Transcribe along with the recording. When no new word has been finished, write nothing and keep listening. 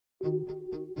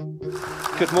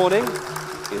Good morning.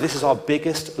 This is our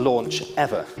biggest launch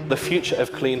ever, the future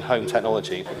of clean home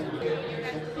technology.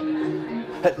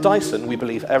 At Dyson, we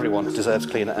believe everyone deserves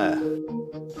cleaner air.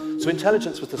 So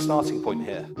intelligence was the starting point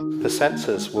here. The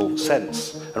sensors will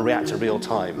sense and react in real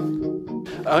time.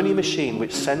 Only a machine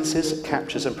which senses,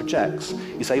 captures and projects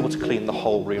is able to clean the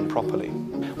whole room properly.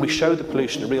 We show the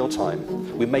pollution in real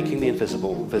time. We're making the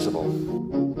invisible visible.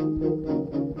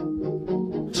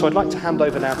 So I'd like to hand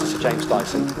over now to Sir James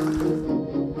Dyson.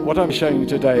 What I'm showing you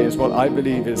today is what I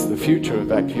believe is the future of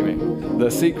vacuuming.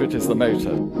 The secret is the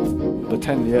motor. The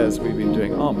 10 years we've been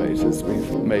doing our motors,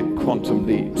 we've made quantum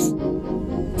leaps.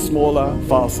 Smaller,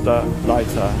 faster,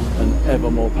 lighter, and ever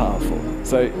more powerful.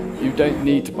 So you don't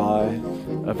need to buy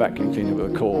a vacuum cleaner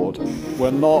with a cord.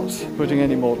 We're not putting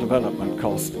any more development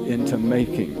cost into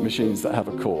making machines that have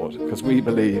a cord, because we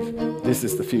believe this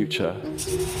is the future.